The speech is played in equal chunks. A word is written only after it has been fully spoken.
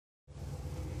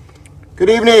Good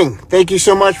evening. Thank you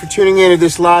so much for tuning in to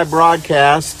this live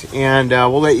broadcast, and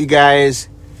we'll let you guys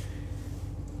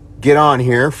get on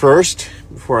here first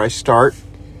before I start.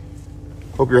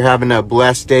 Hope you're having a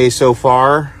blessed day so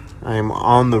far. I'm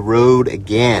on the road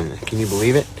again. Can you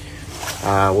believe it?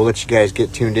 We'll let you guys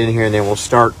get tuned in here, and then we'll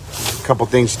start a couple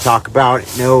things to talk about.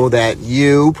 Know that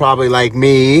you, probably like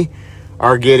me,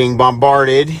 are getting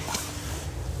bombarded.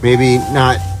 Maybe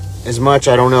not as much,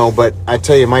 I don't know, but I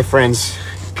tell you, my friends,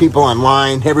 people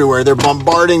online everywhere, they're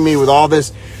bombarding me with all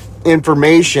this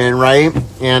information, right?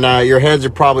 And your heads are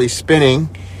probably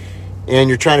spinning, and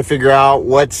you're trying to figure out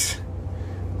what's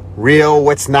real,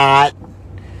 what's not.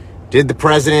 Did the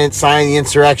president sign the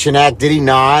Insurrection Act? Did he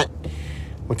not?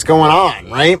 What's going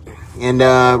on, right? And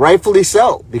rightfully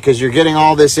so, because you're getting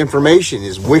all this information.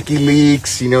 Is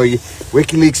WikiLeaks,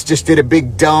 WikiLeaks just did a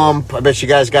big dump. I bet you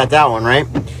guys got that one, right?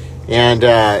 And,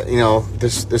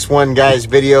 this one guy's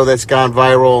video that's gone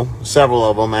viral, several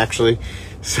of them actually.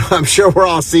 So I'm sure we're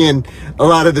all seeing a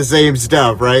lot of the same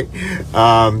stuff, right?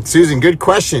 Susan, good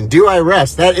question. Do I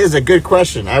rest? That is a good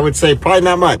question. I would say probably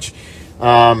not much,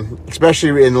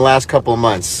 especially in the last couple of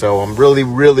months. So I'm really,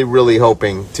 really, really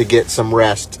hoping to get some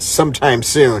rest sometime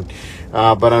soon.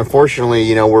 But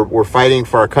unfortunately, we're fighting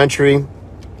for our country,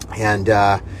 and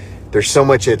there's so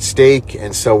much at stake.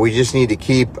 And so we just need to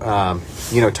keep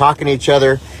talking to each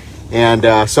other.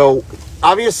 And so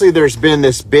obviously there's been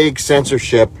this big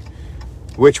censorship,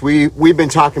 which we've been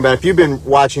talking about. If you've been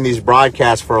watching these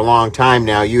broadcasts for a long time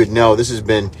now, you would know this has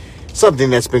been something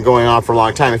that's been going on for a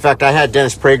long time. In fact, I had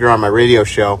Dennis Prager on my radio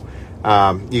show.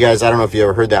 You guys, I don't know if you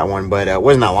ever heard that one, but it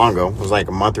wasn't that long ago. It was like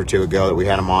a month or two ago that we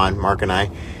had him on, Mark and I.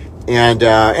 And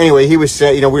anyway, he was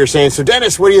saying, we were saying, so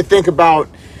Dennis, what do you think about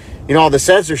all the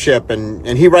censorship?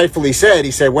 And he rightfully said,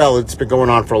 well, it's been going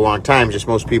on for a long time, just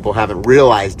most people haven't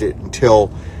realized it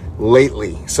until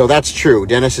lately. So that's true.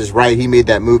 Dennis is right. He made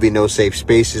that movie, No Safe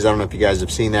Spaces. I don't know if you guys have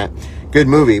seen that. Good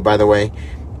movie, by the way.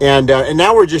 And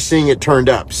now we're just seeing it turned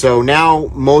up. So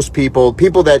now most people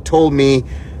that told me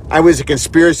I was a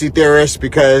conspiracy theorist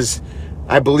because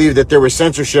I believe that there was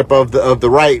censorship of the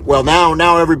right. Well,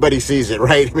 now everybody sees it,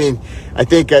 right? I mean, I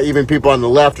think even people on the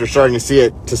left are starting to see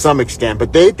it to some extent.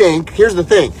 But they think, here's the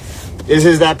thing,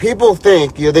 is that people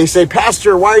think, they say,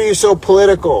 Pastor, why are you so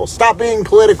political? Stop being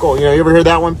political. You ever heard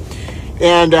that one?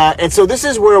 And so this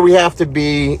is where we have to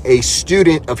be a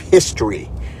student of history.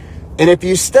 And if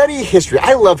you study history,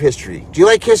 I love history. Do you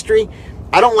like history?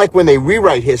 I don't like when they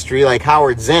rewrite history, like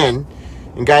Howard Zinn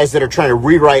and guys that are trying to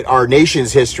rewrite our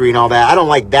nation's history and all that. I don't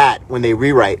like that when they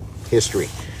rewrite history.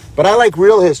 But I like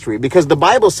real history because the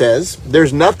Bible says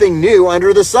there's nothing new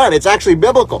under the sun. It's actually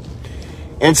biblical.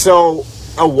 And so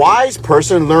a wise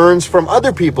person learns from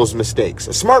other people's mistakes.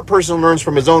 A smart person learns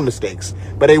from his own mistakes.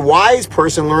 But a wise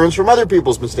person learns from other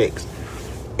people's mistakes.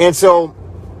 And so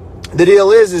the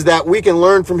deal is that we can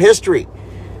learn from history.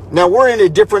 Now, we're in a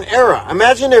different era.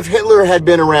 Imagine if Hitler had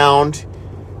been around,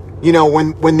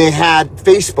 when they had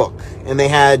Facebook and they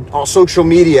had all social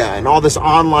media and all this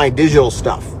online digital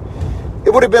stuff.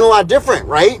 It would have been a lot different,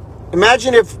 right?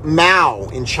 Imagine if Mao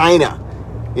in China,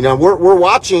 we're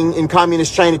watching in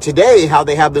communist China today how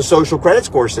they have the social credit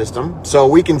score system. So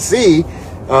we can see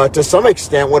to some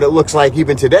extent what it looks like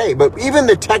even today. But even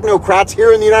the technocrats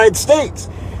here in the United States,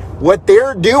 what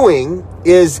they're doing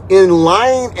is in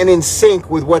line and in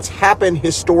sync with what's happened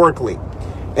historically.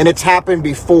 And it's happened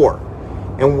before.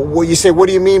 And what you say, what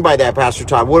do you mean by that, Pastor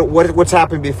Todd? What's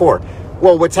happened before?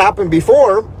 Well, what's happened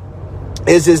before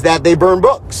is that they burn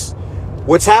books.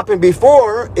 What's happened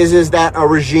before is that a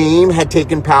regime had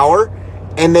taken power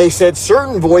and they said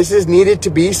certain voices needed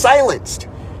to be silenced.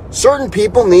 Certain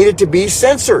people needed to be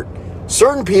censored.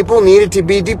 Certain people needed to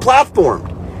be deplatformed.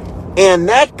 And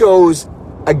that goes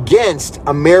against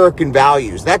American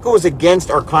values. That goes against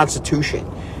our Constitution.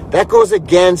 That goes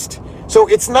against... So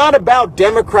it's not about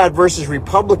Democrat versus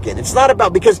Republican. It's not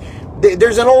about... Because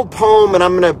there's an old poem, and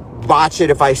I'm going to botch it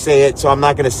if I say it, so I'm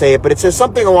not going to say it, but it says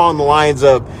something along the lines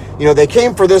of, they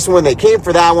came for this one, they came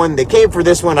for that one, they came for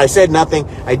this one, I said nothing,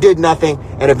 I did nothing,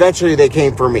 and eventually they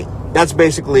came for me. That's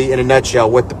basically, in a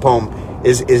nutshell, what the poem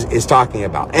is talking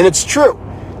about. And it's true.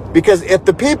 Because if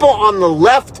the people on the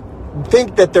left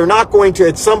think that they're not going to,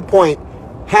 at some point,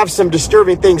 have some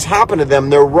disturbing things happen to them,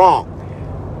 they're wrong.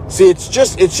 See, it's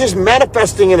just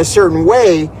manifesting in a certain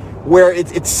way where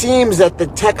it seems that the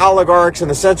tech oligarchs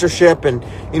and the censorship and,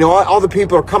 all the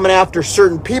people are coming after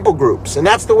certain people groups. And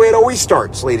that's the way it always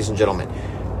starts, ladies and gentlemen.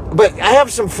 But I have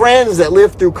some friends that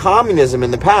lived through communism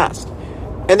in the past,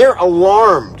 and they're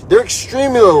alarmed. They're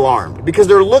extremely alarmed because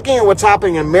they're looking at what's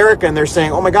happening in America and they're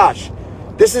saying, oh my gosh,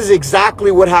 this is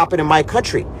exactly what happened in my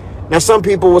country. Now, some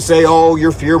people will say, oh,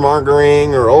 you're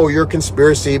fear-mongering, or oh, you're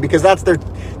conspiracy, because that's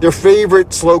their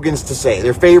favorite slogans to say,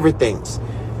 their favorite things.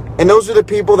 And those are the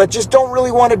people that just don't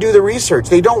really want to do the research.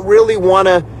 They don't really want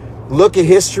to look at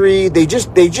history. They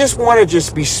just want to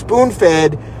just be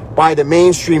spoon-fed by the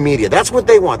mainstream media. That's what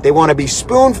they want. They want to be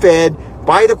spoon-fed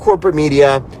by the corporate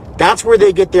media. That's where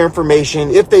they get their information,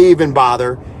 if they even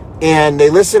bother. And they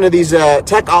listen to these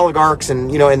tech oligarchs,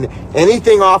 and and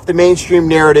anything off the mainstream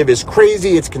narrative is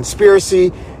crazy. It's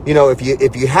conspiracy.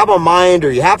 If you have a mind,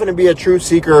 or you happen to be a truth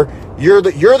seeker, you're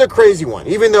the crazy one,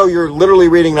 even though you're literally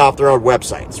reading off their own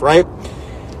websites, right?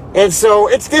 And so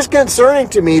it's disconcerting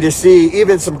to me to see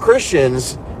even some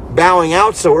Christians bowing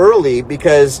out so early,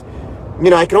 because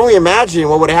I can only imagine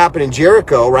what would have happened in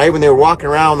Jericho, right, when they were walking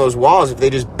around those walls, if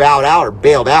they just bowed out or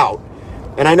bailed out.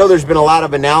 And I know there's been a lot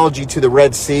of analogy to the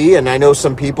Red Sea, and I know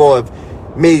some people have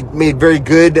made very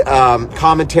good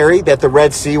commentary that the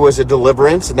Red Sea was a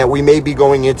deliverance and that we may be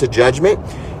going into judgment.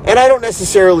 And I don't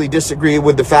necessarily disagree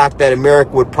with the fact that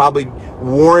America would probably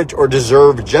warrant or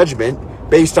deserve judgment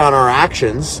based on our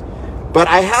actions. But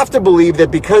I have to believe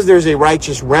that because there's a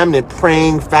righteous remnant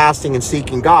praying, fasting, and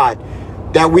seeking God,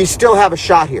 that we still have a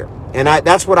shot here. And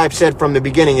that's what I've said from the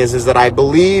beginning is that I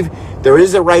believe there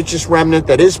is a righteous remnant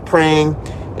that is praying.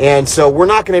 And so we're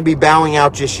not going to be bowing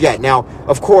out just yet. Now,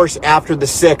 of course, after the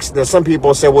 6th, some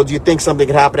people say, well, do you think something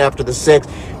could happen after the 6th?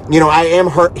 I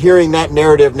am hearing that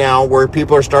narrative now where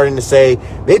people are starting to say,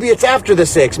 maybe it's after the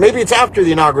 6th, maybe it's after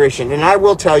the inauguration. And I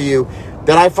will tell you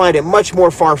that I find it much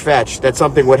more far-fetched that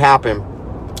something would happen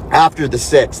after the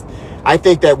 6th. I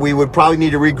think that we would probably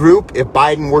need to regroup if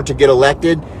Biden were to get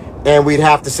elected, and we'd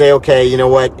have to say, okay, you know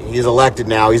what? He's elected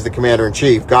now. He's the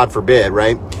commander-in-chief, God forbid,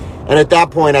 right? And at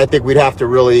that point, I think we'd have to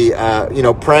really,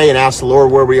 pray and ask the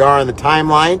Lord where we are on the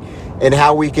timeline and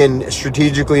how we can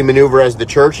strategically maneuver as the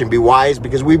church and be wise,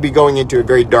 because we'd be going into a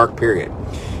very dark period.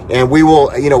 And we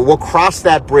will, we'll cross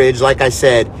that bridge, like I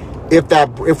said,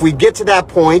 if we get to that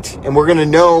point, and we're going to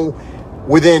know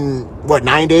within,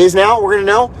 9 days now, we're going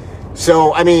to know.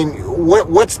 So,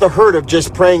 what's the hurt of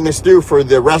just praying this through for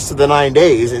the rest of the 9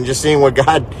 days and just seeing what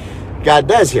God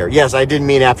does here? Yes, I didn't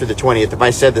mean after the 20th. If I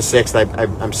said the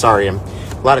 6th, I'm sorry. A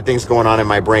lot of things going on in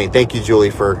my brain. Thank you, Julie,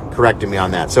 for correcting me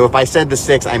on that. So if I said the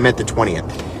 6th, I meant the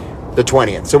 20th. The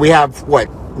 20th. So we have,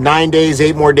 9 days,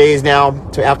 8 more days now.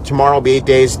 After tomorrow will be 8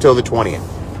 days till the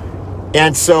 20th.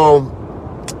 And so,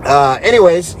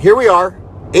 anyways, here we are.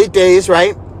 8 days,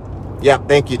 right? Yeah,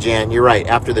 thank you, Jan. You're right.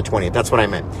 After the 20th. That's what I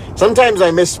meant. Sometimes I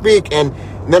misspeak, and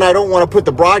then I don't want to put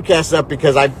the broadcast up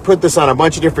because I put this on a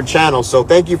bunch of different channels. So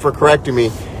thank you for correcting me,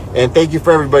 and thank you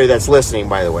for everybody that's listening,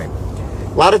 by the way.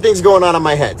 A lot of things going on in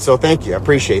my head, so thank you. I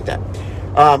appreciate that.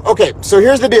 Okay, so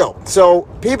here's the deal. So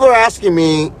people are asking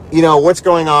me, what's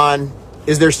going on?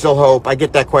 Is there still hope? I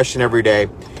get that question every day.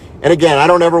 And again, I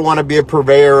don't ever want to be a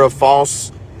purveyor of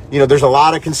false, there's a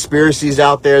lot of conspiracies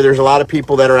out there. There's a lot of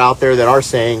people that are out there that are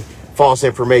saying false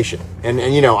information. And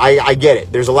I get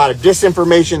it. There's a lot of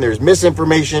disinformation. There's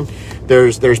misinformation.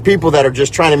 There's people that are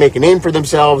just trying to make a name for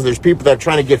themselves. There's people that are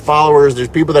trying to get followers. There's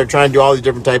people that are trying to do all these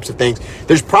different types of things.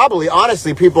 There's probably,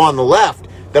 honestly, people on the left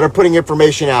that are putting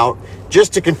information out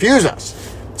just to confuse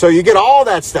us. So you get all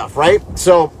that stuff, right?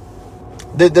 So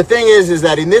the thing is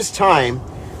that in this time,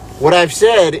 what I've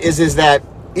said is that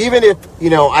even if,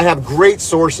 I have great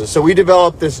sources. So we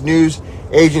developed this news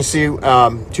agency,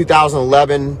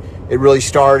 2011, it really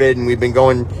started, and we've been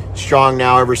going strong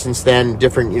now ever since then,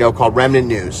 different, called Remnant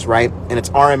News, right? And it's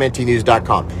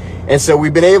rmntnews.com. And so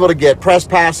we've been able to get press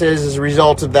passes as a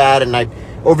result of that. And I've,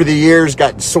 over the years,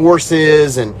 got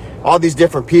sources and all these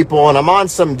different people. And I'm on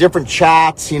some different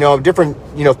chats, different,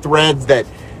 threads that,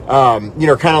 kind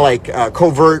of like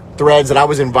covert threads that I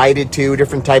was invited to,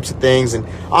 different types of things. And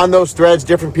on those threads,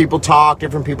 different people talk,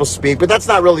 different people speak. But that's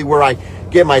not really where I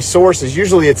get my sources.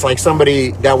 Usually it's like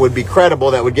somebody that would be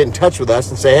credible that would get in touch with us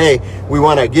and say, hey, we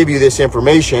want to give you this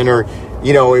information, or,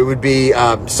 it would be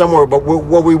somewhere. But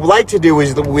what we like to do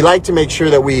is we like to make sure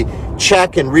that we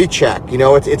check and recheck.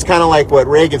 It's kind of like what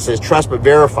Reagan says, trust but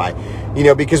verify,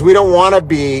 because we don't want to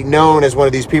be known as one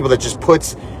of these people that just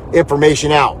puts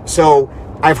information out. So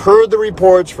I've heard the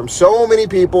reports from so many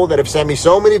people that have sent me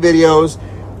so many videos,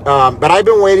 but I've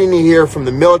been waiting to hear from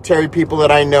the military people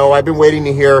that I know. I've been waiting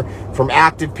to hear from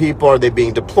active people. Are they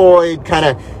being deployed? Kind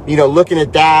of, looking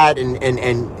at that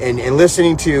and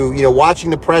listening to, watching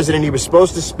the president. He was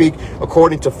supposed to speak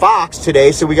according to Fox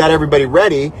today, so we got everybody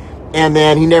ready, and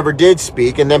then he never did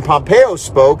speak. And then Pompeo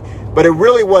spoke, but it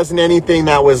really wasn't anything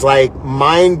that was like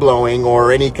mind-blowing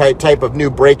or any type of new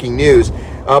breaking news.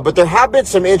 But there have been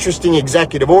some interesting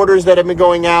executive orders that have been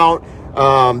going out.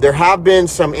 There have been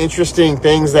some interesting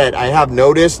things that I have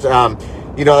noticed.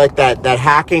 Like that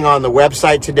hacking on the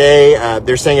website today.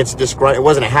 They're saying it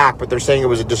wasn't a hack, but they're saying it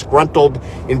was a disgruntled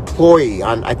employee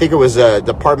on, I think it was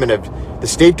Department of the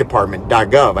State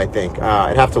Department.gov, I think.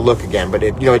 I'd have to look again, but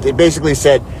it basically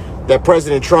said that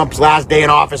President Trump's last day in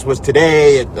office was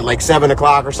today at like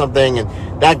 7:00 or something,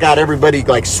 and that got everybody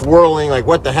like swirling, like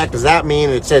what the heck does that mean?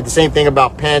 And it said the same thing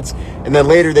about Pence, and then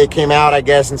later they came out, I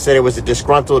guess, and said it was a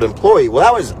disgruntled employee.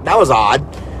 Well, that was odd.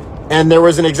 And there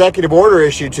was an executive order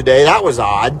issued today. That was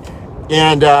odd.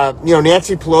 And,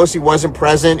 Nancy Pelosi wasn't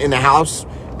present in the House.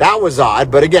 That was odd.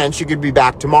 But again, she could be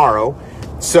back tomorrow.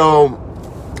 So,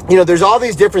 there's all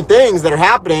these different things that are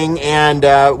happening.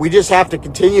 And we just have to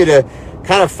continue to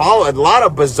kind of follow a lot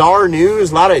of bizarre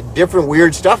news, a lot of different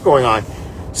weird stuff going on.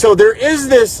 So there is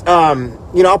this,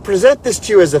 I'll present this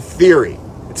to you as a theory.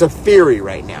 It's a theory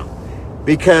right now.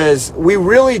 Because we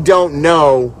really don't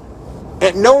know.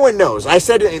 And no one knows. I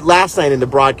said it last night in the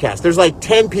broadcast. There's like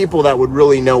 10 people that would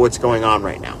really know what's going on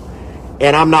right now.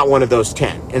 And I'm not one of those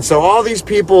 10. And so all these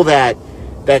people that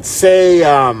say,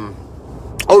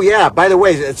 oh yeah, by the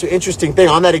way, it's an interesting thing.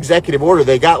 On that executive order,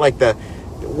 they got like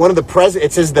one of the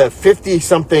president, it says the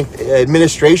 50-something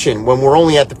administration when we're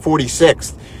only at the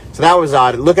 46th. So that was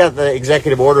odd. Look at the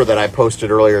executive order that I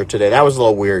posted earlier today. That was a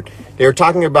little weird. They were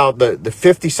talking about the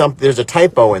 50-something. There's a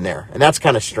typo in there. And that's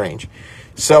kind of strange.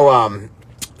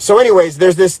 So anyways,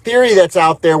 there's this theory that's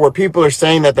out there where people are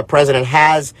saying that the president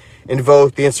has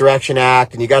invoked the Insurrection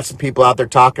Act, and you got some people out there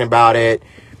talking about it.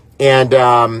 And,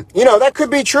 that could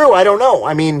be true. I don't know.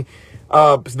 I mean,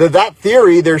 that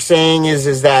theory they're saying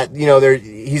is that,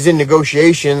 he's in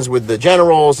negotiations with the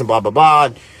generals and blah, blah, blah.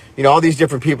 And, all these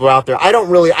different people are out there.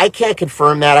 I can't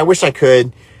confirm that. I wish I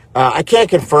could. I can't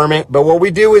confirm it. But what we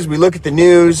do is we look at the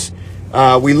news.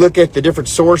 We look at the different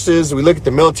sources. We look at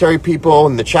the military people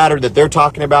and the chatter that they're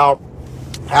talking about,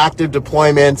 active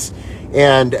deployments.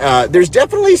 And there's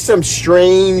definitely some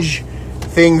strange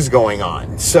things going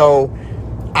on. So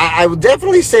I would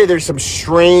definitely say there's some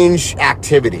strange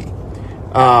activity.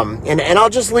 And I'll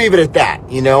just leave it at that.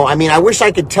 I mean, I wish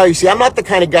I could tell you. See, I'm not the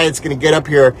kind of guy that's going to get up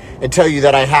here and tell you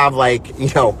that I have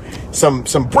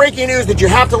some breaking news that you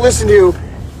have to listen to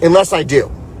unless I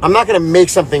do. I'm not going to make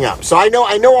something up. So I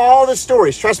know all the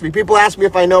stories. Trust me. People ask me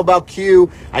if I know about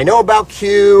Q. I know about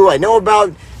Q. I know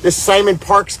about this Simon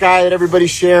Parks guy that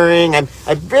everybody's sharing. I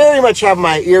very much have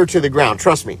my ear to the ground.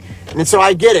 Trust me. And so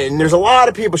I get it. And there's a lot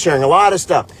of people sharing a lot of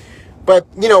stuff. But,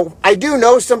 I do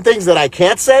know some things that I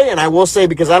can't say. And I will say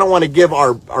because I don't want to give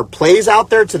our plays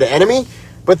out there to the enemy.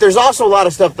 But there's also a lot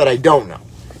of stuff that I don't know.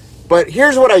 But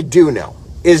here's what I do know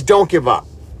is don't give up.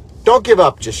 Don't give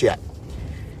up just yet.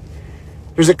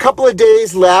 There's a couple of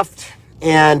days left,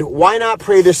 and why not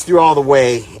pray this through all the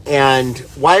way? And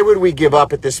why would we give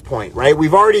up at this point, right?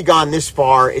 We've already gone this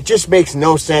far. It just makes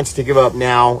no sense to give up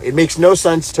now. It makes no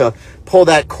sense to pull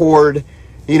that cord.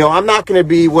 I'm not going to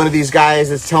be one of these guys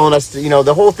that's telling us,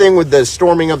 the whole thing with the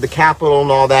storming of the Capitol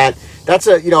and all that. That's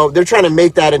they're trying to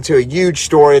make that into a huge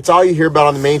story. It's all you hear about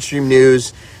on the mainstream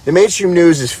news. The mainstream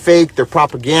news is fake. They're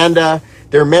propaganda.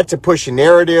 They're meant to push a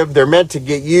narrative. They're meant to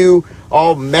get you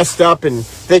all messed up and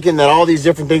thinking that all these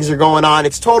different things are going on.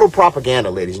 It's total propaganda,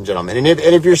 ladies and gentlemen. And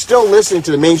if you're still listening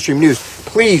to the mainstream news,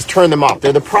 please turn them off.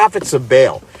 They're the prophets of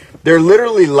Baal. They're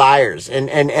literally liars. And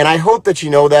I hope that you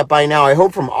know that by now. I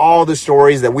hope from all the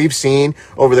stories that we've seen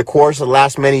over the course of the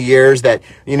last many years that,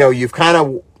 you've kind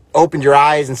of opened your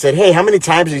eyes and said, hey, how many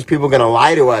times are these people going to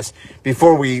lie to us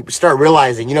before we start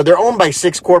realizing, they're owned by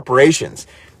 6 corporations.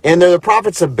 And they're the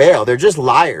prophets of Baal. They're just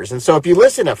liars. And so if you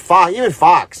listen to Fox, even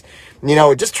Fox,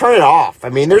 just turn it off. I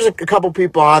mean, there's a couple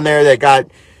people on there that got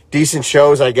decent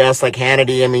shows, I guess, like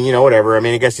Hannity. I mean, whatever. I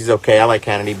mean, I guess he's okay. I like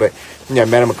Hannity, but I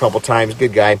met him a couple times.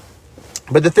 Good guy.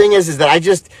 But the thing is that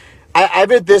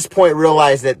I've at this point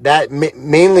realized that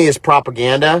mainly is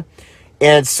propaganda.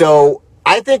 And so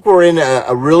I think we're in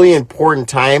a really important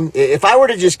time. If I were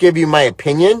to just give you my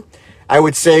opinion, I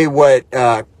would say what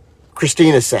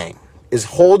Christina's saying is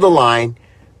hold the line,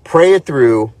 pray it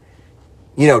through,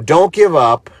 don't give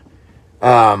up.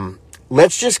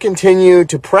 Let's just continue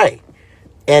to pray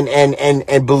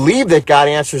and believe that God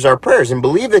answers our prayers and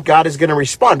believe that God is going to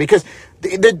respond. Because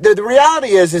the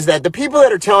reality is that the people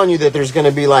that are telling you that there's going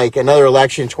to be like another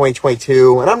election in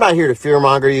 2022, and I'm not here to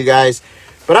fearmonger you guys,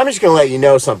 but I'm just going to let you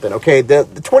know something, okay? The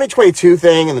 2022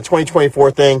 thing and the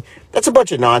 2024 thing, that's a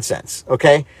bunch of nonsense,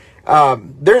 okay?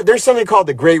 There's something called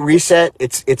the Great Reset.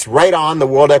 It's right on the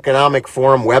World Economic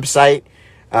Forum website.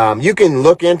 You can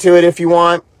look into it if you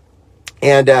want,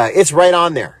 and it's right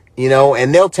on there,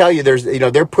 and they'll tell you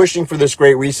they're pushing for this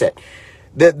Great Reset.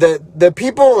 the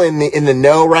people in the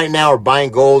know right now are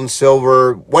buying gold and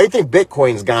silver. Why do you think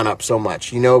Bitcoin's gone up so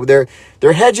much?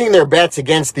 They're hedging their bets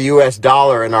against the U.S.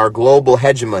 dollar and our global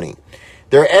hegemony.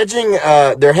 They're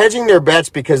hedging their bets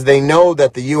because they know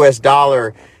that the U.S.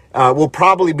 dollar will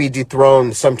probably be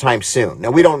dethroned sometime soon.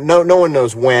 Now we don't know; no one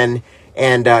knows when,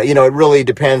 and it really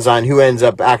depends on who ends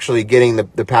up actually getting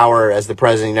the power as the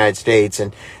president of the United States,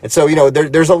 and so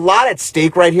there's a lot at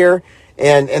stake right here.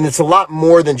 And it's a lot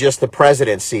more than just the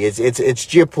presidency. It's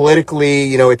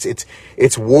geopolitically,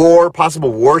 it's war,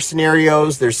 possible war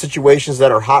scenarios. There's situations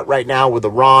that are hot right now with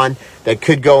Iran that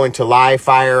could go into live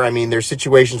fire. I mean, there's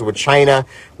situations with China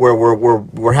where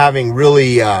we're having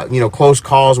really close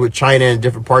calls with China in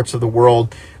different parts of the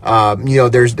world.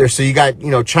 There's so you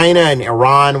got China and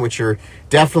Iran, which are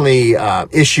definitely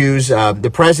issues.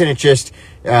 The president just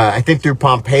I think through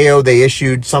Pompeo, they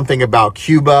issued something about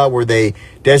Cuba where they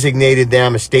designated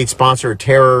them a state sponsor of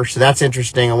terror. So that's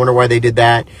interesting. I wonder why they did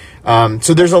that.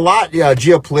 So there's a lot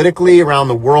geopolitically around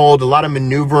the world, a lot of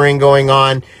maneuvering going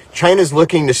on. China's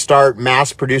looking to start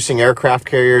mass producing aircraft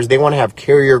carriers. They want to have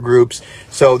carrier groups.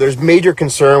 So there's major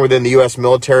concern within the U.S.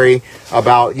 military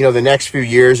about, the next few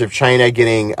years of China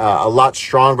getting a lot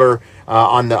stronger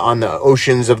on the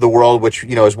oceans of the world, which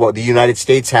is what the United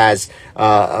States has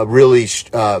a really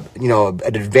an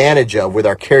advantage of with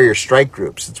our carrier strike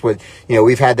groups. It's what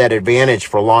we've had that advantage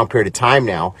for a long period of time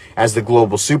now as the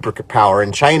global superpower,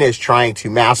 and China is trying to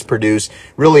mass produce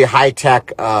really high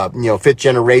tech fifth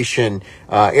generation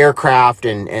aircraft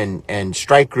and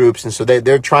strike groups, and so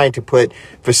they're trying to put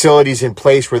facilities in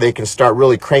place where they can start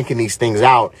really cranking these things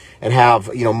out and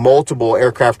have multiple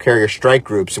aircraft carrier strike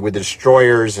groups with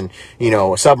destroyers and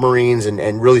submarines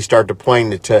and really start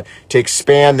deploying to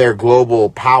expand their global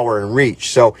power and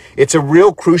reach. So it's a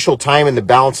real crucial time in the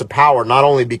balance of power, not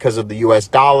only because of the US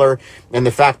dollar and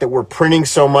the fact that we're printing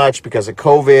so much because of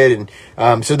COVID.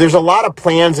 And so there's a lot of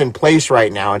plans in place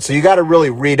right now. And so you got to really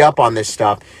read up on this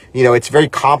stuff. It's very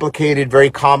complicated, very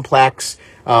complex.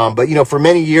 But for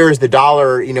many years, the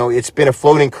dollar, it's been a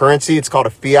floating currency. It's called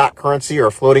a fiat currency or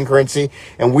a floating currency.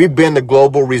 And we've been the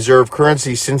global reserve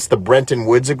currency since the Bretton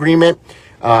Woods Agreement.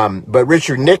 But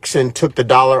Richard Nixon took the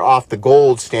dollar off the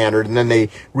gold standard, and then they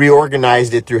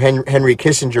reorganized it through Henry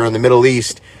Kissinger in the Middle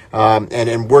East,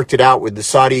 and worked it out with the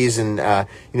Saudis and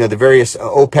the various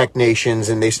OPEC nations,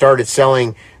 and they started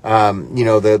selling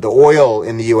the oil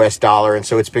in the U.S. dollar, and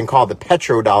so it's been called the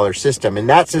petrodollar system. And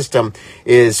that system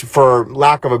is, for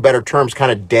lack of a better terms,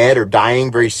 kind of dead or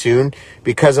dying very soon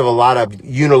because of a lot of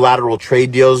unilateral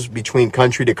trade deals between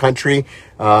country to country,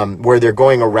 where they're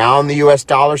going around the U.S.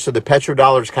 dollar. So the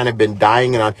petrodollar's kind of been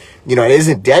dying, and it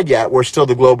isn't dead yet. We're still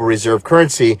the global reserve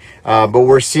currency, but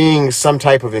we're seeing some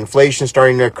type of inflation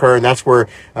starting to occur, and that's where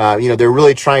they're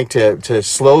really trying to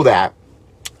slow that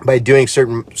by doing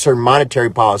certain monetary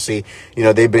policy.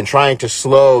 They've been trying to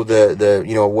slow the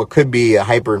what could be a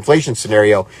hyperinflation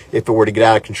scenario if it were to get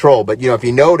out of control. But if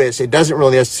you notice, it doesn't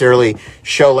really necessarily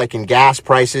show like in gas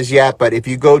prices yet. But if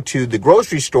you go to the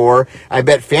grocery store, I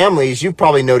bet families, you've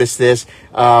probably noticed this,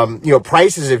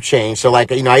 prices have changed. So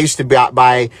like, I used to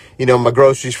buy my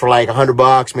groceries for like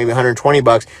 $100, maybe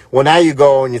 $120. Well, now you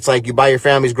go and it's like you buy your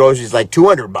family's groceries like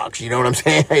 $200. You know what I'm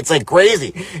saying? It's like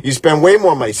crazy. You spend way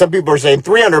more money. Some people are saying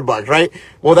 $300, right?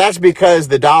 Well, that's because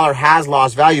the dollar has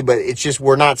lost value, but it's just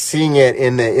we're not seeing it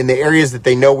in the areas that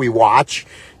they know we watch.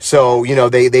 So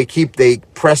they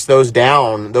press those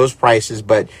down, those prices.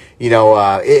 But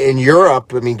in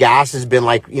Europe, I mean, gas has been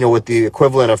like with the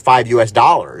equivalent of $5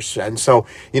 US. And so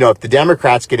if the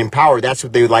Democrats get in power, that's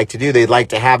what they would like to do. They'd like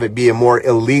to have it be a more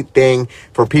elite thing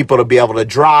for people to be able to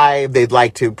drive. They'd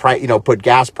like to put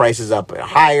gas prices up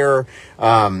higher.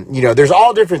 There's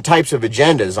all different types of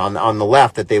agendas on the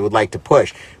left that they would like to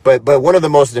push. But one of the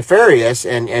most nefarious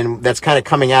and that's kind of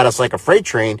coming at us like a freight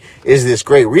train is this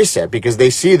Great Reset, because they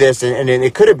see this and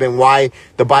it could have been why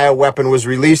the bioweapon was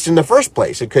released in the first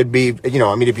place. It could be,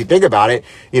 if you think about it,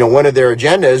 one of their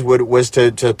agendas was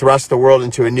to thrust the world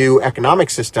into a new economic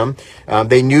system.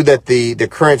 They knew that the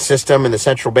current system and the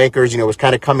central bankers, was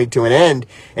kind of coming to an end.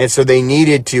 And so they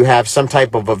needed to have some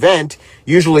type of event.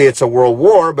 Usually it's a world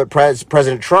war, but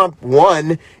President Trump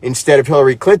won instead of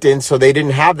Hillary Clinton. So they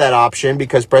didn't have that option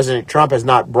because President Trump has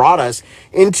not brought us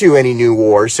into any new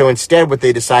wars. So instead what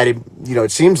they decided,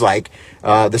 it seems like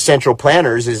the central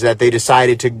planners is that they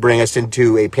decided to bring us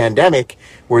into a pandemic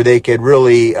where they could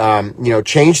really,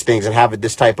 change things and have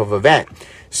this type of event.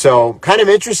 So kind of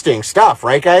interesting stuff,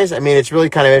 right, guys? I mean, it's really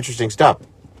kind of interesting stuff.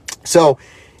 So,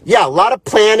 yeah, a lot of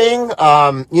planning.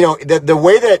 The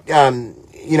way that,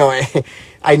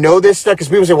 I know this stuff because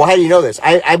people say, well, how do you know this?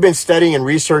 I've been studying and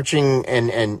researching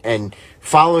and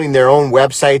following their own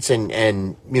websites and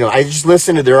I just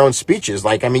listen to their own speeches.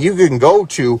 Like, I mean, you can go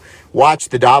to watch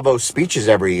the Davos speeches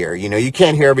every year. You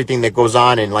can't hear everything that goes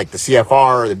on in like the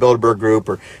CFR or the Bilderberg Group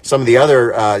or some of the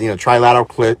other,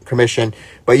 Trilateral Commission,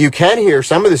 but you can hear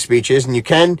some of the speeches and you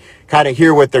can kind of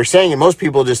hear what they're saying. And most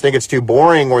people just think it's too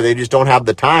boring, or they just don't have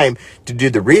the time to do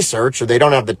the research, or they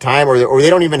don't have the time, or they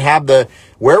don't even have the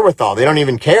wherewithal. They don't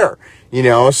even care. But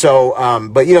one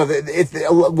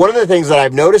of the things that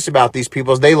I've noticed about these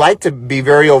people is they like to be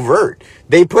very overt.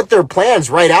 They put their plans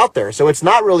right out there. So it's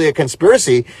not really a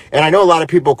conspiracy. And I know a lot of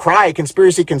people cry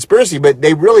conspiracy, but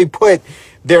they really put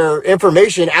their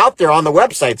information out there on the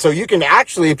website. So you can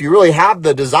actually, if you really have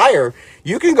the desire,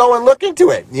 you can go and look into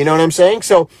it. You know what I'm saying?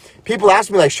 So people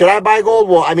ask me, like, should I buy gold?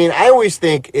 Well, I mean, I always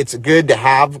think it's good to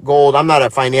have gold. I'm not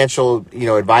a financial,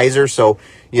 advisor, so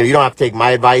you don't have to take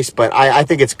my advice, but I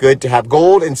think it's good to have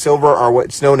gold and silver are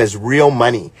what's known as real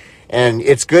money. And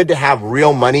it's good to have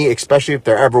real money, especially if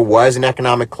there ever was an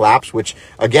economic collapse, which,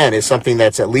 again, is something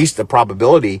that's at least a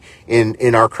probability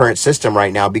in our current system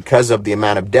right now because of the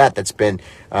amount of debt that's been,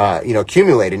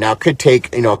 accumulated. Now, it could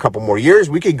take, a couple more years.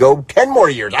 We could go 10 more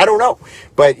years. I don't know.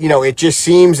 But, it just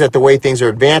seems that the way things are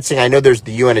advancing, I know there's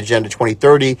the UN Agenda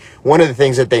 2030. One of the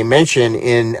things that they mention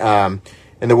in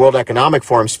the World Economic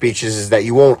Forum speeches is that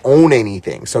you won't own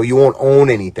anything. So you won't own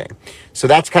anything. So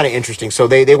that's kind of interesting. So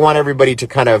they want everybody to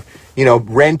kind of,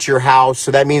 rent your house.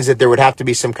 So that means that there would have to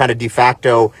be some kind of de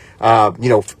facto,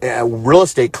 real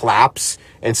estate collapse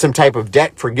and some type of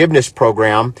debt forgiveness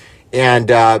program. And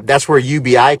that's where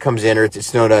UBI comes in, or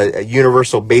it's known as a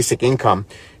universal basic income.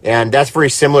 And that's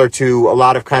very similar to a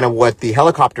lot of kind of what the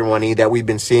helicopter money that we've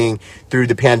been seeing through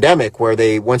the pandemic, where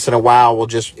they once in a while will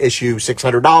just issue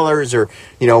 $600 or,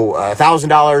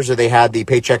 $1,000, or they had the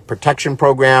Paycheck Protection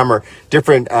Program or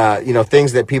different,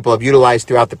 things that people have utilized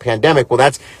throughout the pandemic. Well,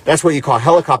 that's what you call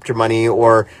helicopter money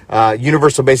or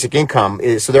universal basic income.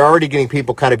 So they're already getting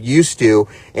people kind of used to,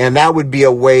 and that would be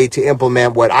a way to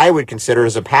implement what I would consider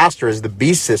as a pastor as the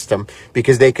beast system,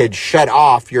 because they could shut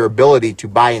off your ability to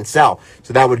buy and sell.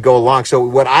 So that would go along. So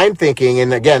what I'm thinking,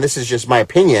 and again, this is just my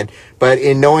opinion, but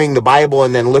in knowing the Bible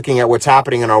and then looking at what's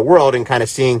happening in our world and kind of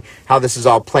seeing how this is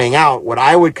all playing out, what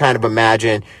I would kind of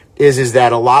imagine is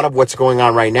that a lot of what's going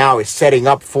on right now is setting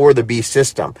up for the beast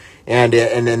system. And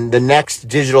then the next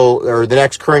digital or the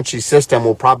next currency system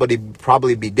will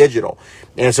probably be digital.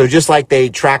 And so just like they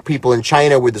track people in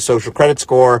China with the social credit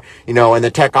score, and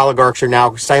the tech oligarchs are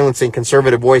now silencing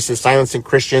conservative voices, silencing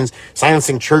Christians,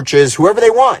 silencing churches, whoever they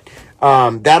want.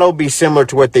 That'll be similar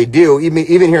to what they do, even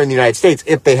here in the United States,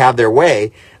 if they have their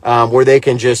way, where they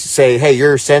can just say, hey,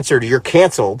 you're censored, you're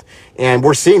canceled. And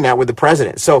we're seeing that with the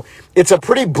president. So it's a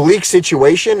pretty bleak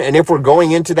situation. And if we're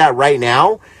going into that right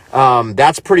now,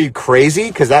 that's pretty crazy,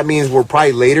 because that means we're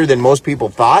probably later than most people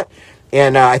thought.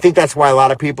 And I think that's why a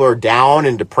lot of people are down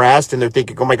and depressed, and they're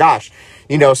thinking, oh my gosh,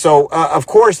 so of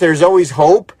course there's always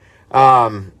hope.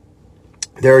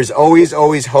 There's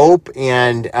always hope,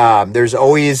 and there's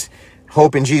always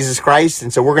hope in Jesus Christ.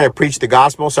 And so we're going to preach the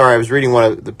gospel. Sorry, I was reading one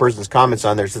of the person's comments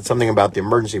on there. Said something about the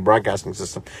emergency broadcasting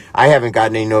system. I haven't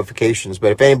gotten any notifications,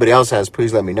 but if anybody else has,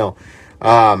 please let me know.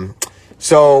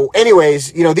 So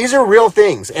anyways, these are real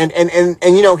things. And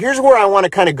here's where I want to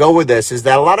kind of go with this, is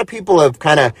that a lot of people have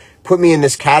kind of put me in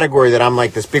this category that I'm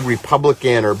like this big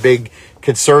Republican or big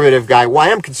conservative guy. Well, I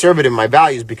am conservative in my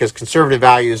values because conservative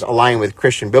values align with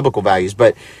Christian biblical values.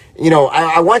 But,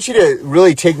 I want you to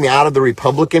really take me out of the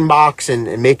Republican box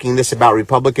and making this about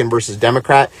Republican versus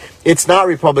Democrat. It's not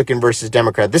Republican versus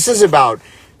Democrat. This is about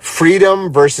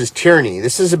freedom versus tyranny.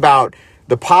 This is about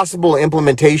the possible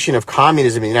implementation of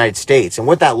communism in the United States and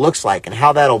what that looks like and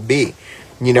how that'll be.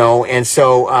 And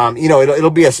so, it'll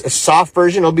be a soft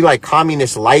version. It'll be like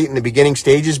communist light in the beginning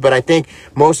stages. But I think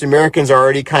most Americans are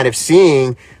already kind of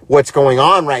seeing what's going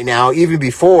on right now, even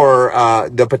before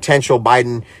the potential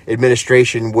Biden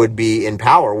administration would be in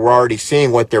power. We're already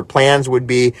seeing what their plans would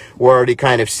be. We're already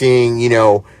kind of seeing,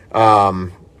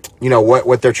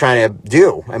 what they're trying to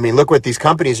do. I mean, look what these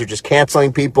companies are just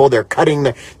canceling people. They're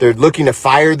they're looking to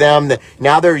fire them.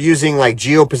 Now they're using like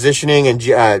geopositioning and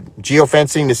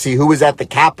geofencing to see who was at the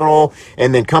Capitol.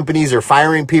 And then companies are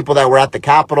firing people that were at the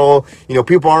Capitol.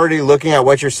 People are already looking at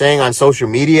what you're saying on social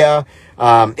media.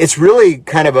 It's really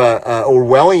kind of a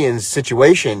Orwellian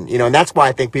situation, and that's why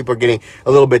I think people are getting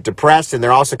a little bit depressed, and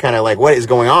they're also kind of like, what is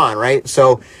going on, right?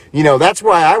 So, that's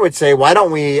why I would say, why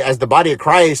don't we, as the body of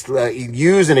Christ,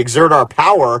 use and exert our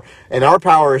power, and our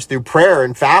power is through prayer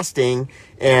and fasting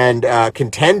and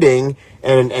contending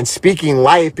and speaking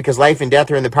life, because life and death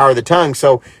are in the power of the tongue.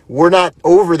 So we're not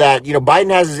over that.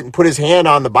 Biden hasn't put his hand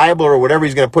on the Bible or whatever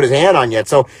he's going to put his hand on yet.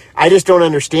 So I just don't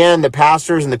understand the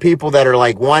pastors and the people that are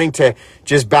like wanting to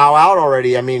just bow out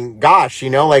already. I mean, gosh,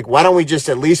 like, why don't we just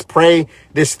at least pray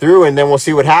this through, and then we'll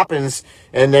see what happens.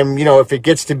 And then, if it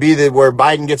gets to be where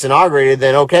Biden gets inaugurated,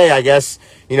 then okay, I guess,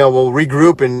 we'll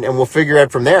regroup and we'll figure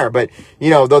it from there. But,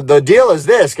 the deal is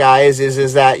this, guys,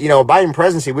 is that, Biden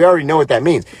presidency, we already know what that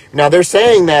means. Now, they're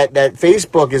saying that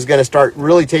Facebook is going to start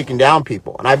really taking down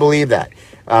people. And I believe that.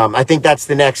 I think that's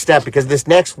the next step, because this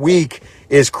next week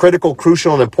is critical,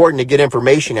 crucial, and important to get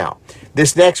information out.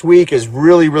 This next week is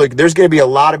really, really, there's going to be a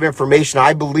lot of information,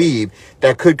 I believe,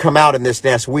 that could come out in this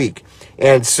next week.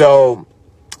 And so,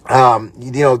 how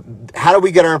do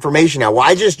we get our information out? Well,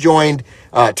 I just joined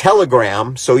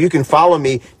Telegram, so you can follow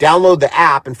me, download the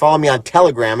app and follow me on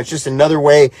Telegram. It's just another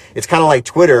way. It's kind of like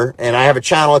Twitter, and I have a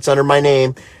channel. It's under my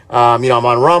name. I'm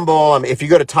on Rumble. If you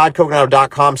go to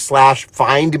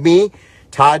toddcoconato.com/find me,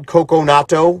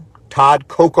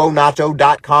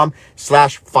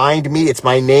 toddcoconato.com/find me. It's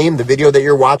my name, the video that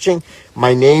you're watching,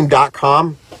 my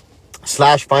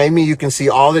name.com/find me. You can see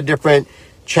all the different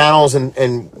channels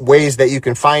and ways that you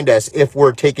can find us if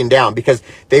we're taken down, because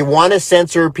they want to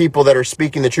censor people that are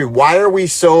speaking the truth. Why are we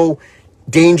so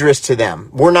dangerous to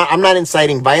them? I'm not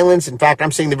inciting violence. In fact,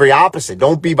 I'm saying the very opposite.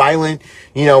 Don't be violent.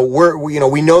 We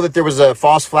know that there was a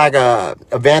false flag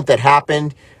event that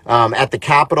happened at the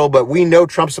Capitol, but we know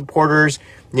Trump supporters.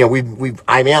 I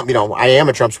am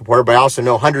a Trump supporter, but I also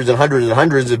know hundreds and hundreds and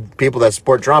hundreds of people that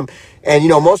support Trump. And,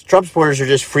 most Trump supporters are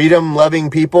just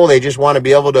freedom-loving people. They just want to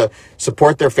be able to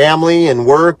support their family and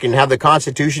work and have the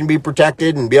Constitution be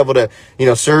protected and be able to,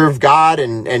 serve God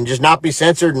and just not be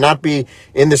censored and not be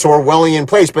in this Orwellian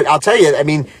place. But I'll tell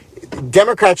you,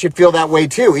 Democrats should feel that way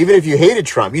too. Even if you hated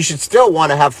Trump, you should still want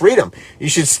to have freedom. You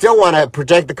should still want to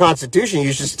protect the Constitution.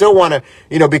 You should still want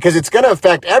to, because it's going to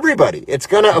affect everybody. It's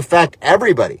going to affect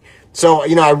everybody. So,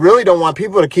 I really don't want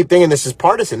people to keep thinking this is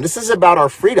partisan. This is about our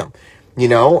freedom,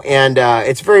 and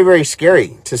it's very, very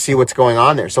scary to see what's going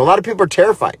on there. So a lot of people are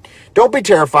terrified. Don't be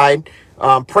terrified.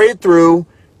 Pray it through.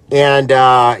 And,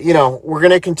 we're going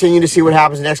to continue to see what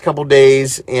happens the next couple of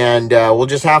days. And we'll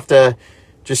just have to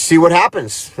just see what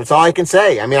happens. That's all I can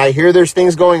say. I hear there's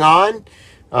things going on.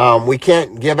 We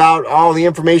can't give out all the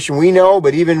information we know,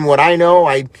 but even what I know,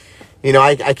 I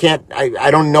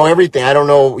don't know everything. I don't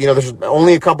know, there's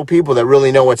only a couple people that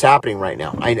really know what's happening right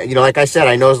now. Like I said,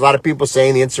 I know there's a lot of people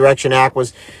saying the Insurrection Act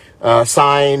was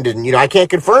signed, and, I can't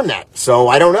confirm that. So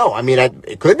I don't know.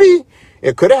 It could be.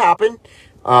 It could have happened.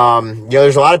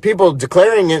 There's a lot of people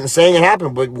declaring it and saying it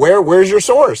happened, but where's your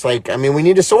source? We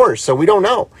need a source, so we don't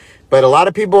know. But a lot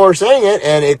of people are saying it,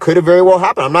 and it could have very well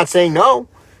happened. I'm not saying no.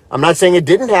 I'm not saying it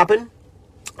didn't happen.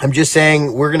 I'm just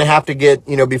saying we're going to have to get,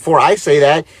 before I say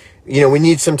that, we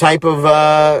need some type of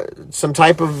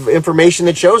information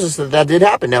that shows us that did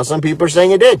happen. Now, some people are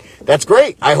saying it did. That's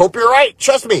great. I hope you're right.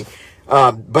 Trust me.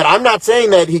 But I'm not saying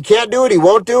that he can't do it. He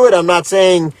won't do it. I'm not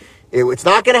saying it's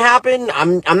not going to happen.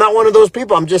 I'm not one of those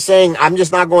people. I'm just saying I'm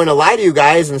just not going to lie to you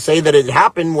guys and say that it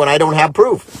happened when I don't have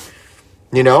proof.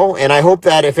 And I hope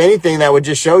that if anything, that would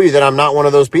just show you that I'm not one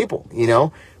of those people,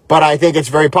 but I think it's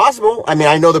very possible.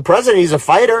 I know the president, he's a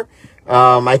fighter.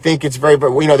 I think it's very,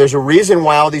 there's a reason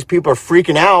why all these people are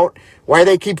freaking out. Why do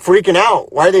they keep freaking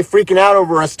out? Why are they freaking out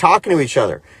over us talking to each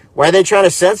other? Why are they trying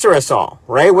to censor us all,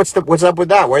 right? What's up with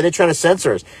that? Why are they trying to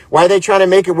censor us? Why are they trying to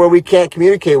make it where we can't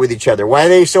communicate with each other? Why are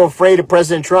they so afraid of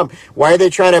President Trump? Why are they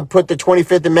trying to put the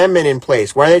 25th Amendment in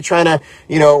place? Why are they trying to,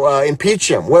 impeach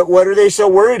him? What are they so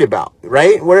worried about,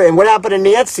 right? And what happened to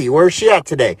Nancy? Where is she at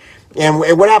today? And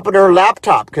what happened to her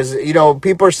laptop? Because,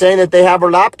 people are saying that they have her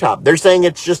laptop. They're saying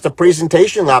it's just a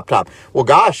presentation laptop. Well,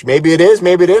 gosh, maybe it is,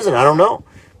 maybe it isn't. I don't know.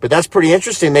 But that's pretty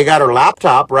interesting. They got her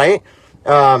laptop, right?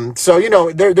 So,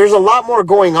 there's a lot more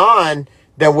going on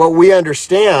than what we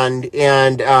understand.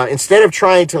 And instead of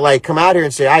trying to come out here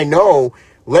and say, I know,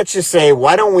 let's just say,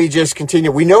 why don't we just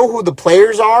continue? We know who the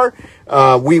players are.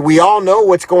 We all know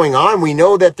what's going on. We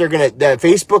know that that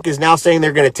Facebook is now saying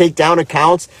they're going to take down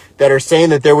accounts that are saying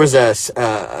that there was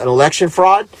an election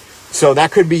fraud. So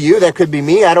that could be you. That could be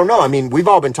me. I don't know. We've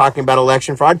all been talking about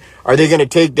election fraud. Are they going to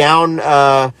take down,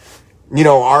 our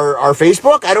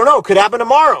Facebook? I don't know. Could happen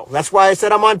tomorrow. That's why I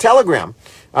said I'm on Telegram.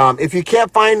 If you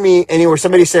can't find me anywhere,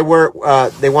 somebody said where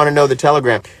they want to know the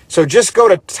Telegram. So just go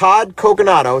to Todd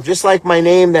Coconato, just like my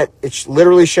name that it's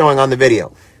literally showing on the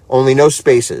video, only no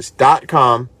spaces,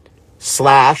 .com/find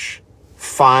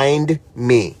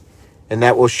me. And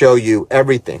that will show you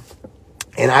everything.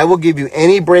 And I will give you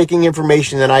any breaking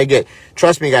information that I get.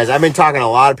 Trust me, guys, I've been talking to a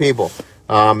lot of people.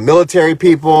 military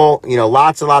people,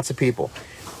 lots and lots of people.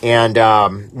 And,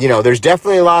 there's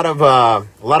definitely a lot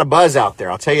of buzz out there.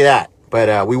 I'll tell you that.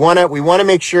 But we want to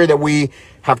make sure that we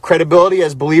have credibility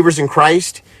as believers in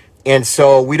Christ. And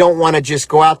so we don't want to just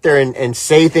go out there and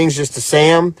say things just to say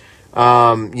them.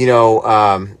 Thank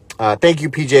you,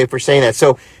 PJ, for saying that.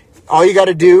 So all you got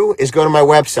to do is go to my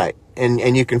website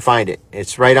and you can find it.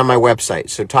 It's right on my website.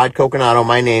 So toddcoconato,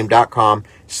 my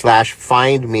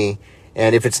name.com/find me.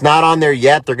 And if it's not on there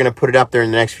yet, they're going to put it up there in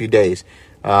the next few days.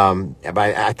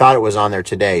 I thought it was on there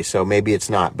today, so maybe it's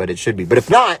not, but it should be. But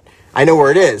if not, I know where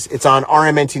it is. It's on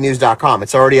rmntnews.com.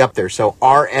 It's already up there. So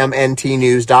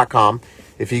rmntnews.com.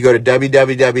 If you go to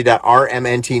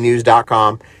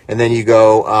www.rmntnews.com and then you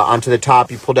go onto the top,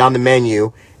 you pull down the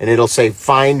menu and it'll say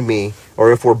find me,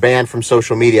 or if we're banned from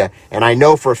social media. And I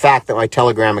know for a fact that my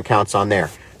Telegram account's on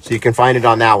there. So you can find it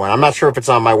on that one. I'm not sure if it's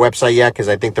on my website yet because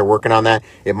I think they're working on that.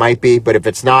 It might be, but if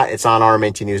it's not, it's on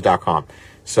rmntnews.com.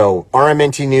 So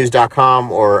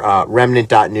rmntnews.com or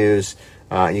remnant.news,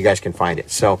 you guys can find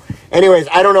it. So anyways,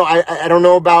 I don't know. I don't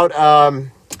know about,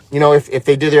 if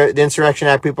they do the Insurrection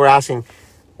Act, people are asking.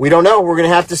 We don't know. We're going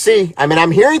to have to see. I mean, I'm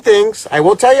hearing things. I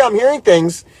will tell you I'm hearing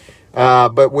things,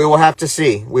 but we will have to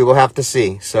see. We will have to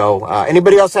see. So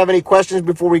anybody else have any questions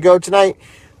before we go tonight?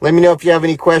 Let me know if you have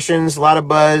any questions. A lot of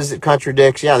buzz. It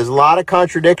contradicts. Yeah, there's a lot of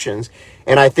contradictions.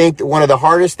 And I think that one of the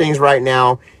hardest things right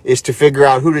now is to figure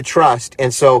out who to trust.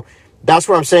 And so that's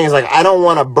what I'm saying is I don't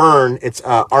want to burn. It's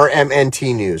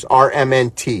RMNT News.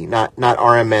 RMNT, not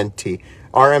RMNT.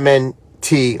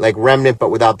 RMNT, like remnant, but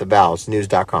without the vowels,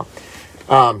 news.com.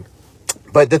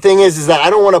 But the thing is that I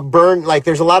don't want to burn,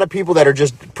 there's a lot of people that are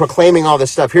just proclaiming all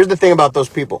this stuff. Here's the thing about those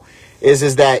people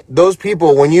is that those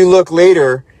people, when you look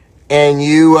later and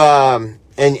you,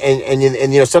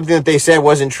 something that they said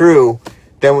wasn't true,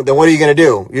 then what are you going to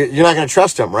do? You're not going to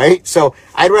trust them, right? So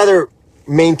I'd rather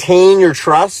maintain your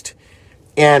trust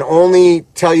and only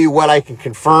tell you what I can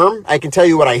confirm. I can tell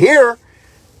you what I hear.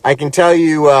 I can tell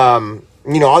you,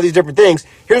 all these different things.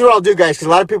 Here's what I'll do, guys, because a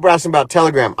lot of people are asking about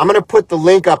Telegram. I'm going to put the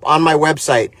link up on my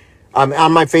website,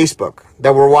 on my Facebook,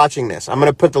 that we're watching this. I'm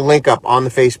going to put the link up on the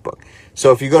Facebook.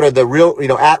 So if you go to the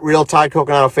at Real Todd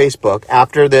Coconato Facebook,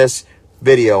 after this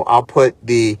video, I'll put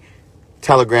the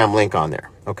Telegram link on there.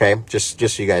 Okay, just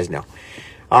so you guys know.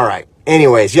 All right.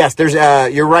 Anyways, yes,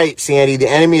 you're right, Sandy. The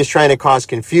enemy is trying to cause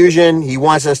confusion. He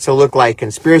wants us to look like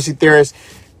conspiracy theorists.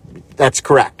 That's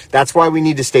correct. That's why we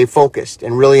need to stay focused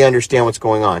and really understand what's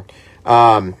going on.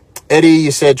 Eddie, you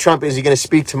said Trump, is he going to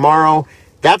speak tomorrow?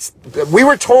 We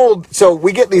were told, so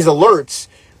we get these alerts.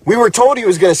 We were told he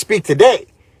was going to speak today,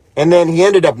 and then he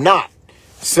ended up not.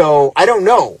 So I don't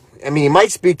know. I mean, he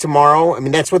might speak tomorrow. I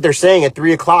mean, that's what they're saying at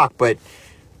 3:00, but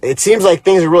it seems like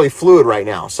things are really fluid right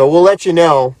now. So we'll let you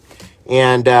know.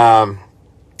 And,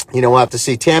 we'll have to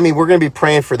see. Tammy, we're going to be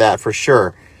praying for that for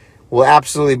sure. We'll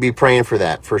absolutely be praying for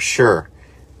that for sure.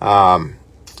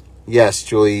 Yes,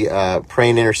 Julie,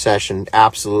 praying intercession.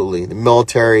 Absolutely. The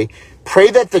military.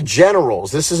 Pray that the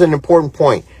generals, this is an important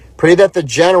point. Pray that the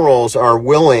generals are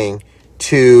willing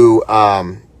to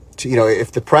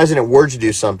if the president were to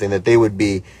do something, that they would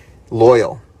be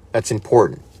loyal. That's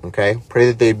important. Okay. Pray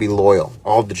that they'd be loyal,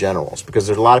 all the generals, because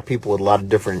there's a lot of people with a lot of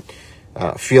different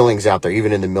feelings out there,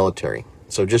 even in the military.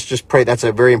 So just pray. That's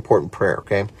a very important prayer.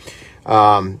 Okay.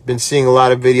 Been seeing a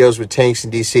lot of videos with tanks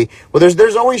in DC. Well,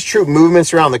 there's always troop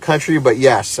movements around the country, but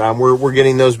yes, we're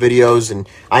getting those videos, and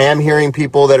I am hearing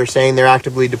people that are saying they're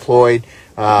actively deployed,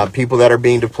 people that are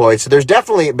being deployed. So there's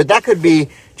definitely, but that could be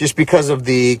just because of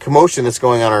the commotion that's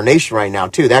going on in our nation right now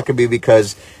too. That could be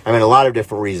because, a lot of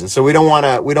different reasons. So we don't want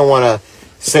to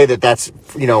say that that's,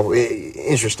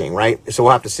 interesting, right? So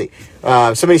we'll have to see.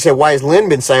 Somebody said, why has Lynn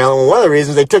been silent? Well, one of the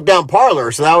reasons, they took down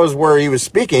Parler, so that was where he was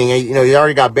speaking. He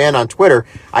already got banned on Twitter.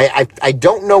 I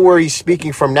don't know where he's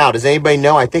speaking from now. Does anybody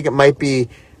know? I think it might be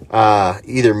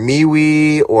either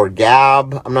MeWe or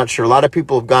Gab. I'm not sure. A lot of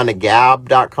people have gone to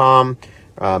Gab.com.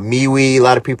 MeWe, a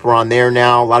lot of people are on there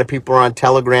now. A lot of people are on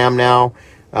Telegram now.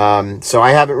 So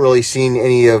I haven't really seen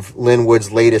any of Lynn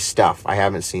Wood's latest stuff. I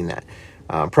haven't seen that.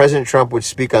 President Trump would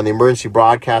speak on the emergency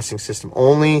broadcasting system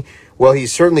only. Well, he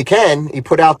certainly can. He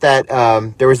put out that,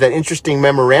 there was that interesting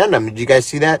memorandum. Did you guys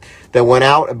see that went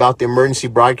out about the emergency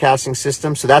broadcasting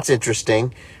system? So that's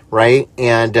interesting, right?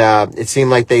 And it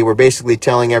seemed like they were basically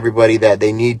telling everybody that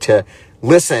they need to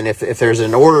listen. If there's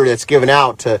an order that's given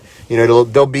out to,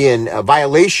 they'll be in a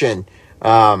violation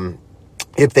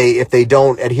if they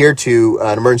don't adhere to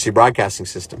an emergency broadcasting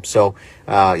system. So,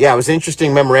 it was an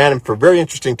interesting memorandum for very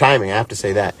interesting timing. I have to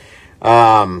say that.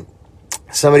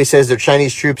 Somebody says they're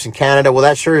Chinese troops in Canada. Well,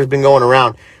 that sure has been going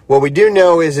around. What we do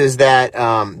know is that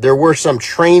there were some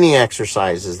training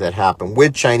exercises that happened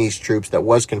with Chinese troops that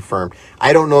was confirmed.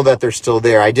 I don't know that they're still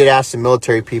there. I did ask some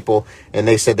military people, and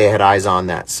they said they had eyes on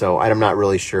that. So I'm not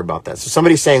really sure about that. So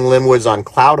somebody's saying Linwood's on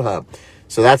Cloud Hub.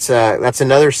 So that's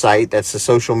another site. That's a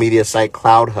social media site,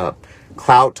 Clout Hub,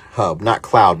 not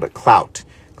Cloud, but Clout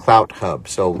Hub.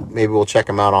 So maybe we'll check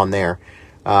them out on there.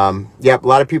 Yep, a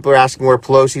lot of people are asking where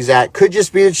Pelosi's at. Could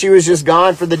just be that she was just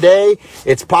gone for the day.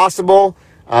 It's possible.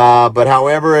 But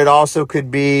however, it also could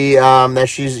be that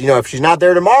she's, if she's not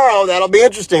there tomorrow, that'll be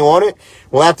interesting, won't it?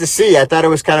 We'll have to see. I thought it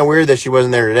was kind of weird that she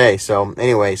wasn't there today. So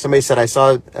anyway, somebody said, I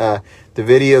saw the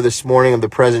video this morning of the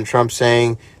President Trump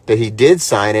saying that he did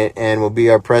sign it and will be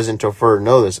our president till further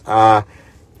notice. A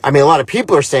lot of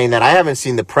people are saying that. I haven't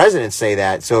seen the president say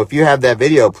that. So if you have that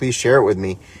video, please share it with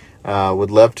me.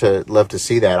 Would love to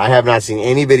see that. I have not seen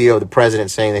any video of the president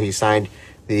saying that he signed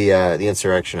the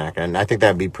Insurrection Act, and I think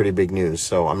that'd be pretty big news.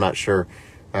 So I'm not sure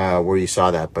where you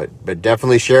saw that, but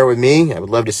definitely share it with me. I would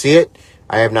love to see it.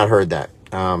 I have not heard that.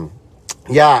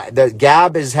 The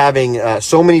Gab is having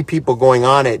so many people going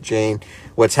on it, Jane.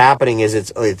 What's happening is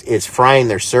it's frying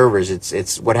their servers.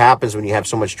 It's what happens when you have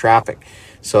so much traffic.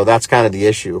 So that's kind of the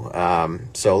issue.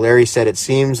 So Larry said it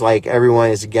seems like everyone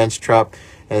is against Trump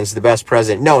and is the best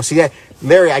president. No, see,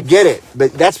 Larry, I get it,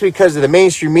 but that's because of the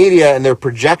mainstream media and their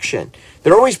projection.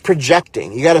 They're always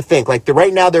projecting. You got to think,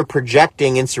 right now they're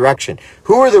projecting insurrection.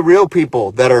 Who are the real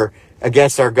people that are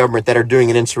against our government that are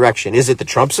doing an insurrection? Is it the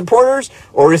Trump supporters,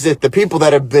 or is it the people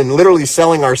that have been literally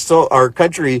selling our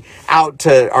country out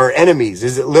to our enemies?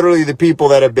 Is it literally the people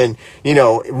that have been, in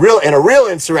a real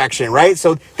insurrection, right?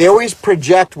 So they always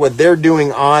project what they're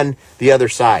doing on the other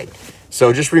side.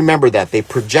 So just remember that. They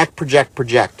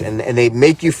project, and they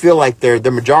make you feel like they're the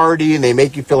majority, and they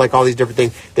make you feel like all these different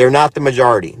things. They're not the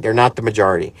majority. They're not the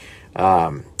majority.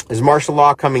 Is martial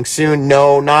law coming soon?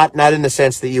 No, not in the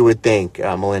sense that you would think,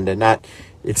 Melinda.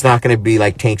 It's not going to be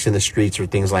like tanks in the streets or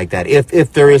things like that.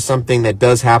 If there is something that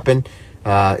does happen,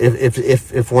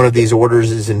 if one of these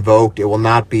orders is invoked, it will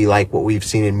not be like what we've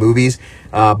seen in movies.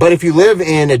 But if you live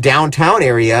in a downtown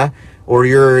area, or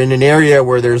you're in an area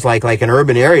where there's like an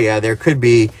urban area, there could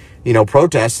be,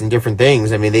 protests and different things.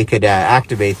 They could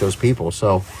activate those people.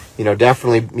 So,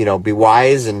 definitely, be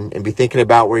wise and be thinking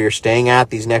about where you're staying at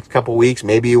these next couple weeks.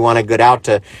 Maybe you want to get out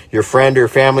to your friend or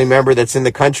family member that's in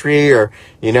the country, or,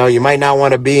 you might not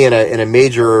want to be in a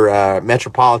major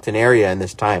metropolitan area in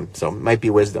this time. So it might be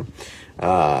wisdom.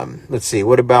 Let's see.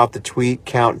 What about the tweet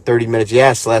count 30 minutes?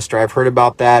 Yes, Lester, I've heard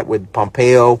about that with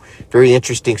Pompeo. Very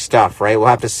interesting stuff, right? We'll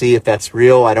have to see if that's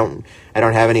real. I don't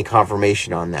have any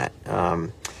confirmation on that.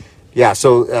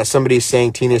 So somebody's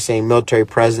saying, Tina's saying military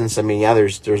presence.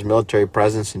 There's military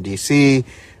presence in DC.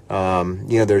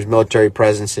 There's military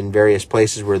presence in various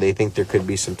places where they think there could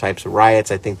be some types of riots.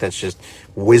 I think that's just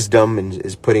wisdom and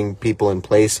is putting people in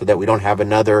place so that we don't have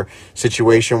another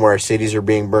situation where our cities are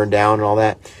being burned down and all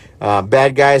that.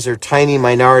 Bad guys are tiny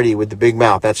minority with the big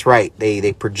mouth. That's right.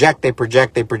 They project.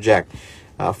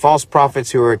 False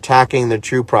prophets who are attacking the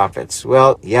true prophets.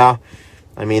 Well, yeah.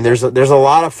 There's a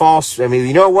lot of false.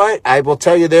 You know what? I will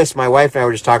tell you this. My wife and I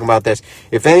were just talking about this.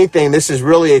 If anything, this is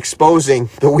really exposing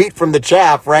the wheat from the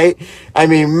chaff, right?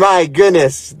 My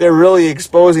goodness, they're really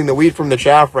exposing the wheat from the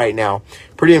chaff right now.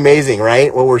 Pretty amazing,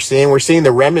 right? What we're seeing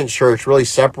the remnant church really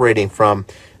separating from,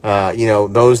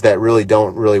 those that really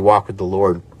don't really walk with the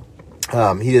Lord.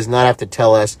 He does not have to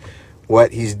tell us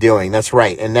what he's doing. That's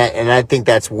right. And I think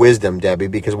that's wisdom, Debbie,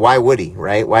 because why would he,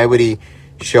 right? Why would he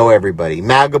show everybody?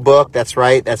 MAGA book. That's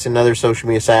right. That's another social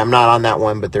media site. I'm not on that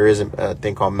one, but there is a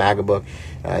thing called MAGA book.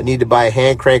 Need to buy a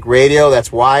hand crank radio.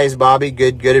 That's wise, Bobby.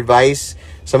 Good advice.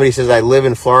 Somebody says, I live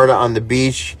in Florida on the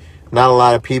beach. Not a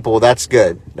lot of people. That's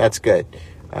good.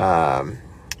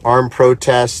 Armed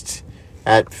protest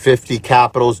at 50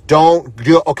 capitals.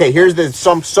 Okay,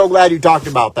 I'm so glad you talked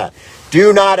about that.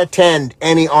 Do not attend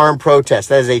any armed protest.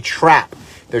 That is a trap.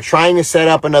 They're trying to set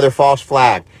up another false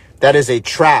flag. That is a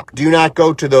trap. Do not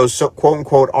go to those quote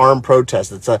unquote armed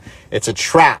protests. It's a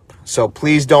trap. So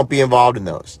please don't be involved in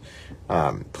those.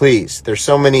 Please. There's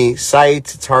so many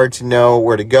sites. It's hard to know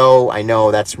where to go. I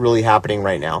know that's really happening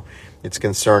right now. It's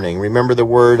concerning. Remember the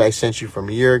word I sent you from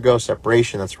a year ago,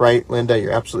 separation. That's right, Linda.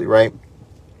 You're absolutely right.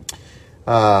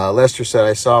 Lester said,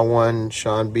 I saw one,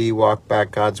 Sean B. walk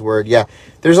back God's word. Yeah,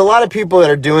 there's a lot of people that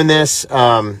are doing this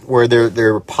where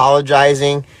they're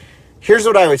apologizing. Here's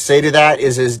what I would say to that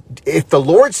is if the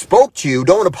Lord spoke to you,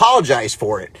 don't apologize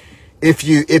for it. If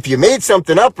you made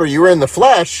something up or you were in the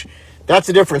flesh, that's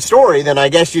a different story. Then I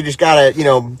guess you just gotta,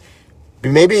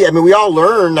 maybe, we all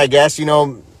learn, I guess,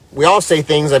 we all say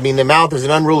things. I mean, the mouth is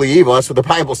an unruly evil. That's what the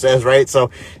Bible says, right? So,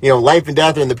 life and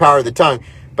death are in the power of the tongue.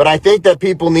 But I think that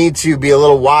people need to be a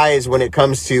little wise when it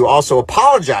comes to also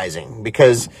apologizing,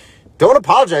 because don't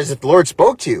apologize if the Lord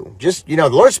spoke to you. Just, the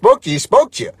Lord spoke to you, he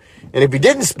spoke to you. And if he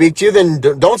didn't speak to you, then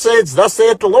don't say it's thus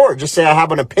saith the Lord. Just say I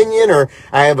have an opinion, or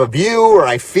I have a view, or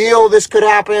I feel this could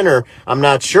happen, or I'm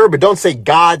not sure. But don't say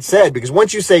God said, because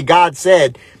once you say God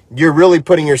said, you're really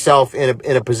putting yourself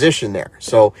in a position there.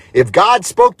 So if God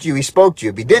spoke to you, he spoke to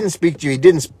you. If he didn't speak to you, he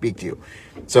didn't speak to you.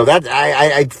 So that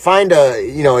I find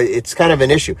it's kind of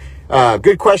an issue.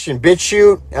 Good question.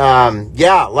 BitChute.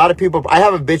 Yeah, a lot of people. I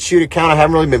have a BitChute account. I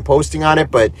haven't really been posting on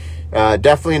it, but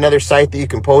definitely another site that you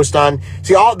can post on.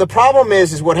 See, the problem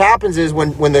is what happens is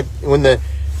when the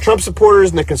Trump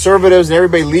supporters and the conservatives and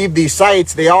everybody leave these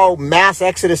sites, they all mass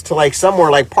exodus to like somewhere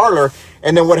like Parler.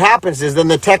 And then what happens is then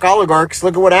the tech oligarchs,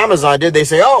 look at what Amazon did. They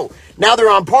say, oh, now they're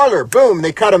on Parler. Boom,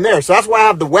 they cut them there. So that's why I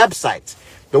have the websites.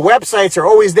 The websites are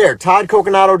always there.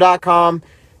 ToddCoconato.com,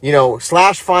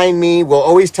 /find me. We'll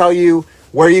always tell you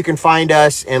where you can find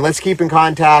us, and let's keep in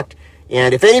contact.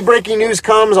 And if any breaking news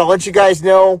comes, I'll let you guys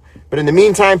know. But in the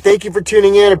meantime, thank you for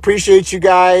tuning in. Appreciate you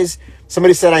guys.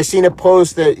 Somebody said, I seen a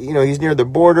post that, he's near the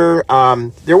border.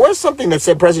 There was something that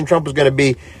said President Trump was going to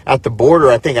be at the border,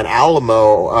 I think in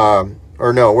Alamo,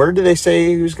 or no, where did they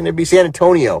say he was going to be? San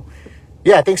Antonio.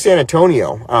 Yeah, I think San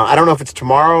Antonio. I don't know if it's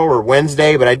tomorrow or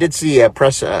Wednesday, but I did see a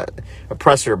presser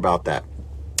about that.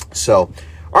 So,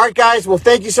 all right, guys. Well,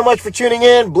 thank you so much for tuning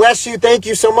in. Bless you. Thank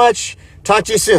you so much. Talk to you soon.